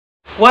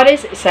What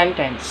is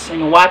sentence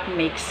and what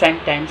makes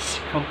sentence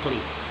complete?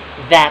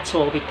 That's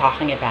what we'll be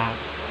talking about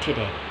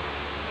today.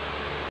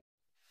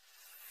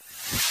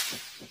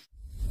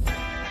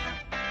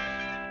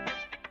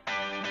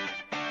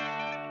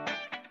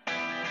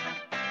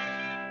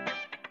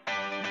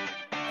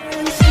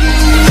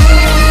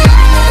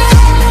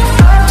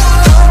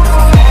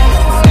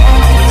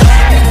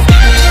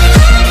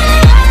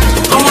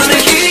 I wanna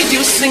hear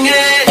you sing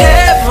it.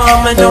 Hey,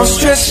 mama, don't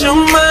stress your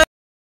mind.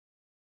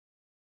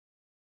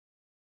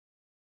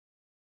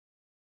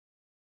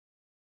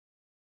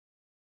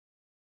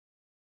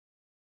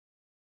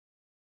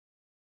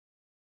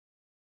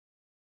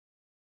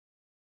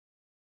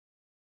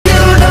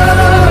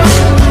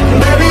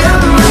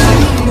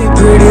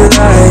 Pretty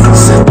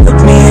lies,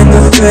 look me in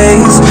the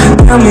face.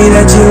 Tell me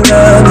that you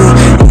love me,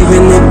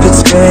 even if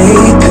it's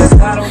fake. 'Cause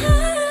I don't.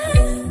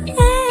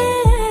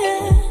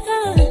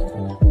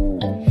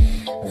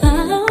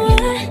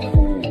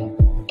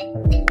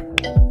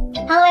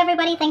 Hello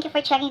everybody, thank you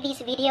for checking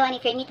this video, and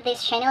if you're new to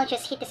this channel,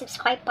 just hit the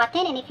subscribe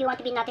button, and if you want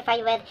to be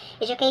notified with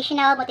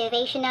educational,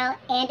 motivational,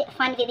 and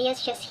fun videos,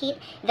 just hit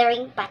the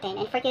ring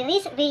button. And for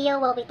today's video,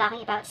 we'll be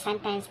talking about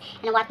sentence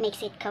and what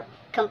makes it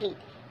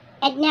complete.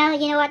 And now,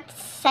 you know what,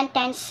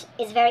 sentence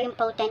is very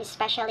important,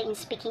 especially in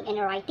speaking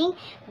and writing,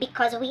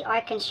 because we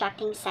are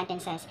constructing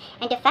sentences.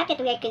 And the fact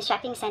that we are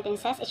constructing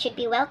sentences, it should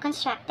be well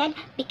constructed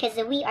because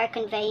we are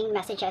conveying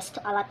messages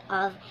to a lot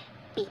of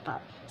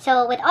people.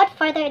 So without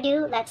further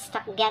ado, let's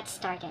get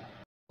started.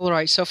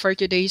 Alright, so for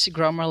today's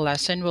grammar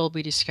lesson, we'll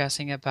be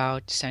discussing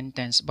about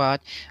sentence.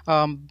 But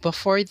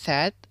before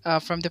that,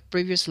 from the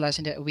previous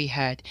lesson that we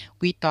had,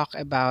 we talked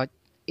about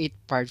 8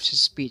 parts of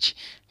speech.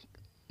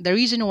 The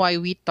reason why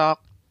we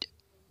talked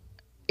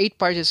 8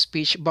 parts of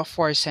speech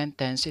before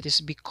sentence, it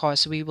is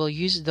because we will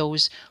use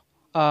those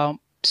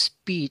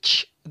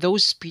speeches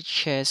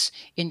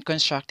in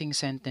constructing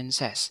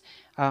sentences.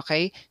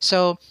 Okay,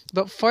 so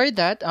but for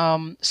that,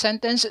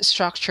 sentence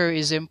structure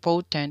is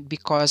important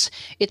because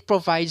it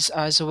provides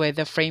us with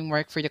a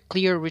framework for the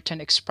clear written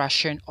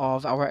expression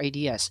of our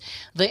ideas.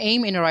 The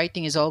aim in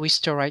writing is always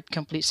to write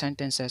complete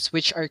sentences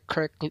which are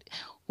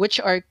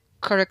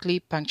correctly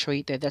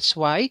punctuated. That's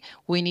why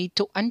we need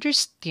to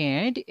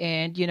understand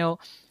and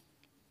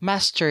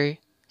master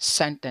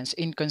sentence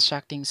in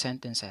constructing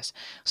sentences.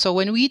 So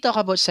when we talk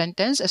about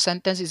sentence, a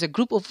sentence is a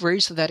group of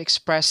words that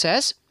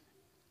expresses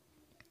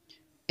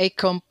a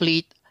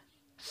complete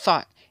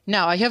thought.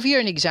 Now, I have here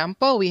an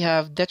example. We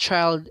have the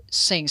child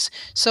sings.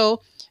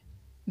 So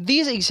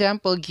this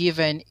example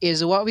given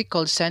is what we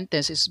call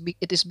sentence.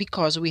 It is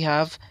because we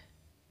have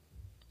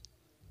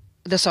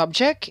the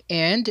subject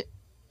and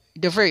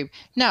the verb.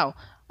 Now,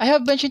 I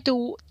have mentioned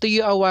to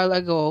you a while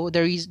ago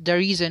the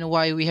reason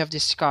why we have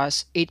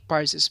discussed 8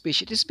 parts of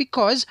speech. It is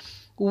because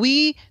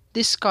we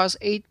discuss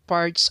 8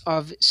 parts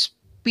of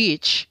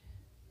speech.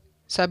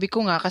 Sabi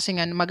ko nga kasi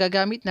nga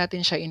magagamit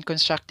natin siya in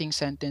constructing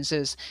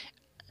sentences.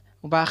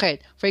 Bakit?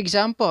 For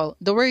example,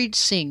 the word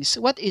sings.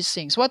 What is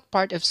sings? What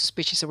part of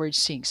speech is the word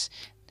sings?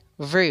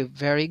 Verb.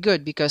 Very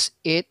good because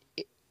it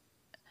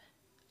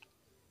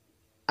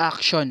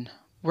action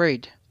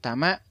word.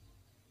 Tama?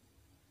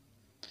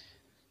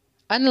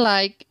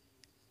 Unlike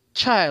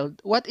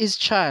child, what is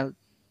child?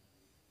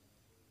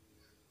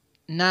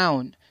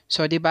 Noun.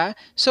 So, 'di ba?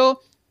 So,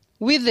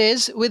 with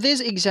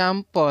this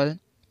example,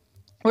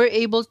 we're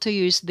able to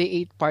use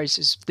the 8 parts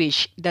of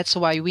speech. That's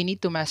why we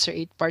need to master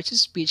 8 parts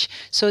of speech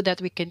so that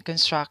we can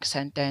construct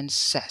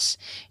sentences.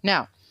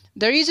 Now,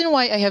 the reason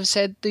why I have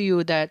said to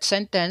you that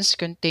sentence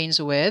contains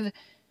with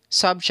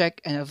subject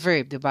and a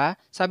verb, 'di ba?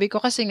 Sabi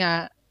ko kasi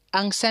nga,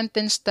 ang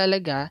sentence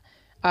talaga,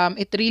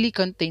 it really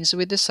contains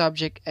with the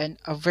subject and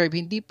a verb.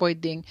 Hindi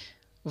pwedeng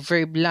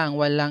verb lang,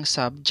 walang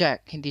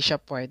subject. Hindi siya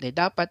pwede.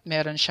 Dapat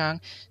meron siyang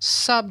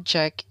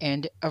subject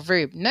and a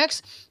verb.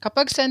 Next,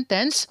 kapag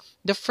sentence,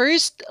 the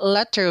first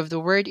letter of the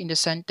word in the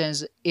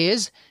sentence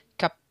is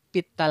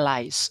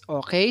capitalized.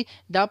 Okay?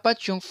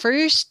 Dapat yung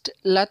first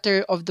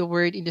letter of the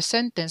word in the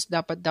sentence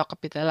dapat daw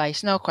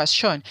capitalized. Now,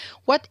 question.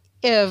 What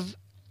if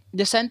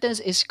the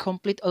sentence is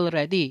complete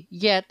already,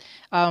 yet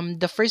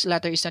the first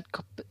letter is not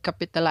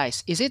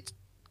capitalized? Is it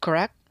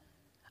correct?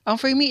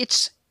 For me,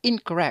 it's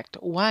incorrect.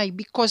 Why?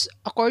 Because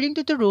according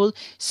to the rule,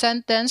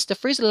 sentence, the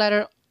first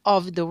letter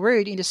of the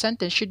word in the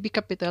sentence should be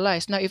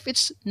capitalized. Now, if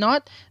it's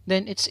not,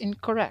 then it's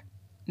incorrect,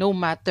 no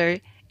matter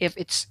if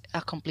it's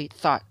a complete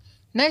thought.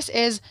 Next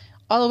is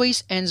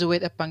always ends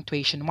with a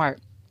punctuation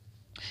mark.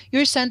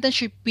 Your sentence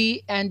should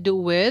be end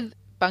with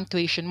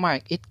punctuation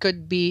mark. It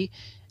could be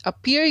a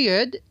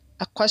period,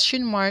 a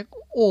question mark,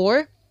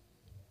 or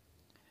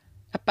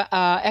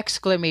a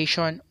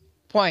exclamation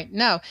point.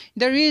 Now,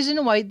 the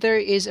reason why there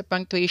is a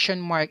punctuation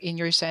mark in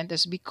your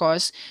sentence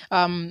because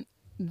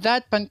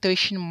that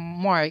punctuation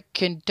mark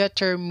can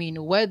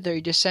determine whether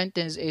the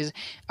sentence is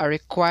a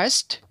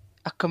request,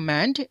 a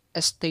command,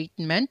 a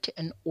statement,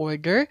 an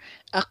order,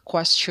 a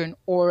question,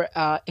 or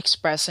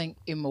expressing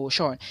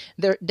emotion.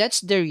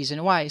 That's the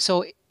reason why.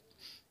 So,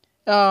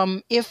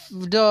 if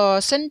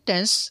the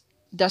sentence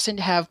doesn't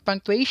have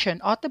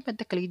punctuation,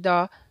 automatically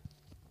the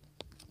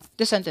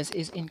the sentence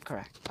is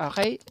incorrect.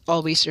 Okay?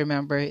 Always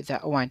remember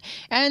that one.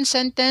 And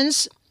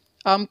sentence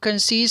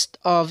consists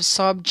of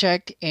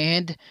subject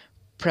and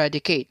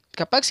predicate.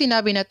 Kapag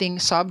sinabi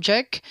nating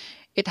subject,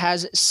 it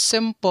has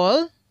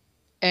simple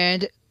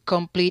and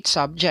complete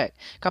subject.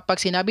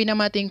 Kapag sinabi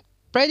nating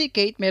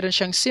predicate, meron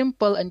siyang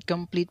simple and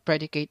complete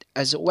predicate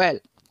as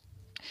well.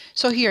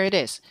 So here it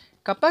is.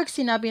 Kapag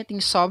sinabi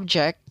nating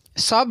subject,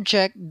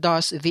 subject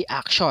does the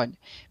action.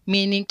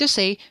 Meaning to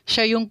say,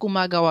 siya yung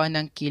gumagawa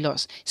ng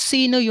kilos.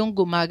 Sino yung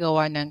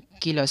gumagawa ng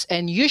kilos?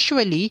 And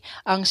usually,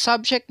 ang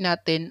subject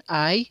natin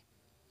ay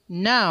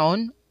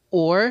noun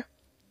or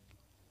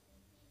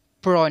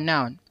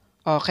pronoun.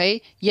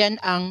 Okay? Yan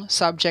ang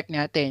subject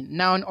natin,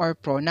 noun or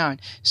pronoun.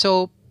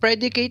 So,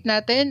 predicate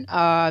natin,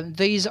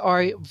 these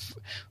are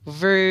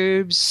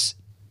verbs,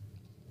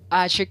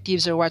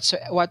 adjectives, or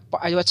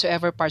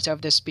whatsoever parts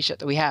of the speech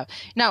that we have.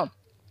 Now,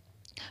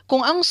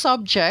 kung ang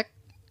subject,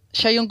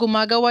 siya yung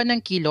gumagawa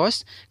ng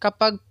kilos,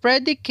 kapag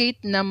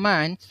predicate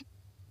naman,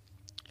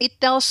 it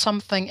tells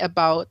something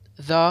about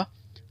the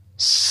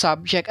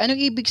subject. Anong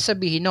ibig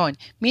sabihin nun?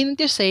 Meaning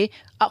to say,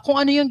 kung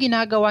ano yung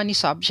ginagawa ni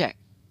subject.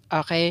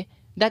 Okay?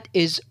 That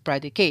is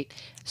predicate.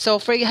 So,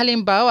 for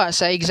halimbawa,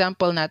 sa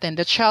example natin,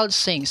 the child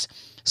sings.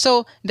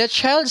 So, the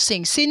child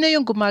sings. Sino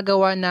yung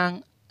gumagawa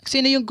ng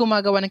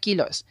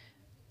kilos?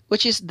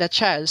 Which is the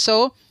child.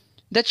 So,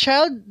 the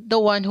child, the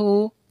one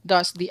who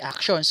does the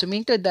action. So,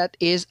 meaning to that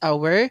is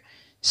our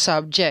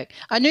subject.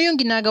 Ano yung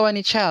ginagawa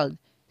ni child?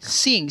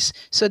 Sings.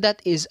 So,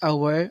 that is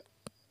our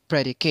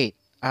predicate.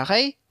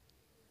 Okay?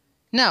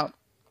 Now,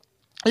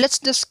 let's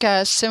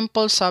discuss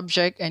simple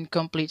subject and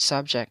complete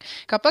subject.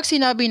 Kapag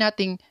sinabi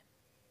nating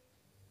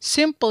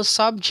simple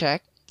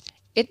subject,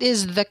 it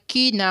is the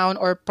key noun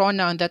or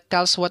pronoun that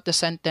tells what the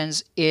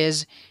sentence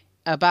is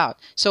about.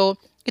 So,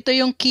 ito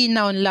yung key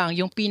noun lang,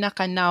 yung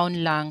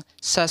pinaka-noun lang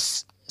sa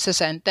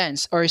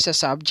sentence or sa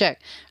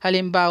subject.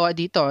 Halimbawa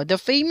dito, the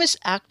famous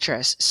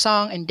actress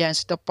sang and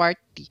danced at the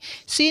party.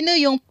 Sino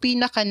yung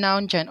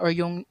pinaka-noun dyan or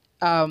yung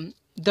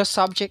the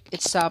subject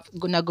itself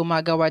na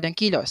gumagawa ng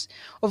kilos?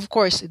 Of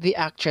course, the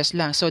actress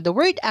lang. So, the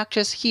word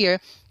actress here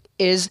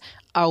is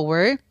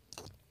our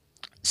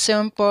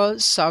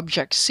simple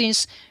subject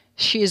since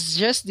she is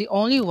just the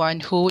only one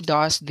who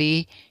does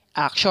the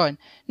action.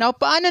 Now,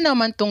 paano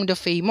naman tong the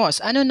famous?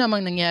 Ano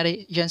namang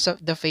nangyari dyan sa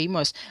the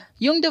famous?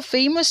 Yung the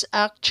famous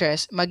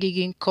actress,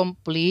 magiging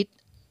complete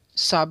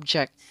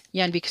subject.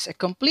 Yan, because a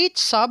complete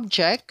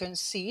subject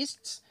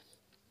consists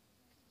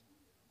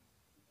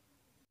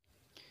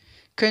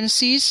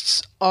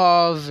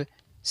of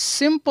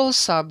simple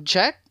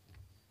subject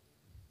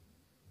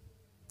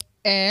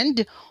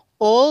and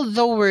all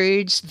the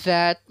words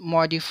that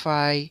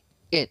modify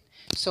it.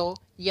 So,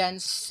 yan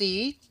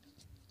si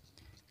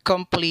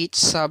complete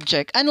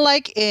subject.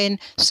 Unlike in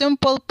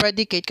simple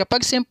predicate,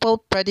 kapag simple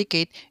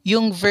predicate,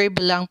 yung verb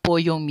lang po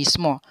yung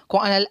mismo.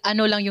 Kung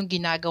ano lang yung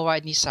ginagawa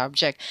ni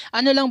subject.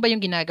 Ano lang ba yung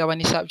ginagawa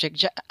ni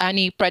subject?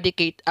 Ni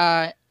predicate,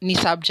 ni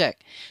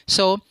subject.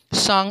 So,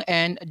 song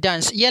and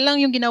dance. Yan lang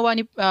yung ginawa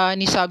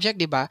ni subject,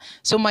 di ba?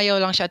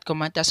 Sumayaw lang siya at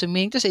kumanta. So,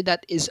 meaning to say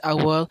that is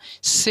our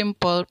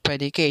simple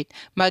predicate.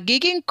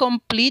 Magiging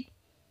complete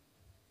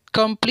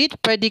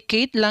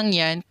predicate lang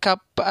yan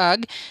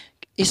kapag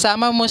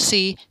isama mo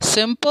si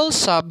simple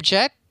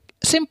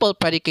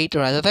predicate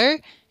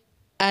rather,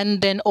 and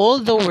then all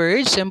the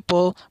words,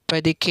 simple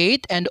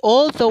predicate, and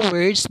all the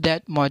words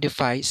that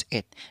modifies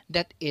it.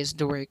 That is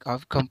the work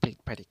of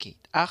complete predicate.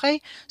 Okay?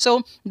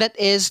 So, that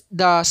is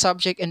the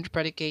subject and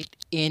predicate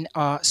in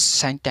a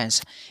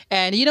sentence.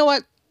 And you know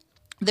what?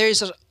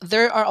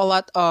 There are a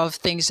lot of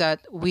things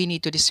that we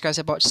need to discuss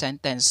about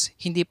sentence.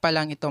 Hindi pa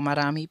lang ito,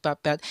 marami pa,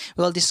 but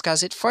we'll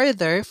discuss it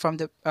further from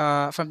the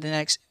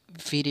next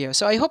video.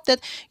 So I hope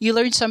that you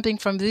learned something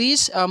from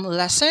this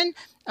lesson.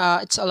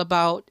 It's all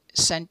about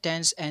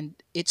sentence and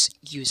its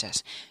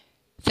uses.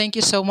 Thank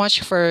you so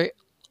much for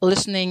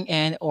listening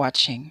and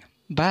watching.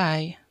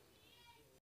 Bye.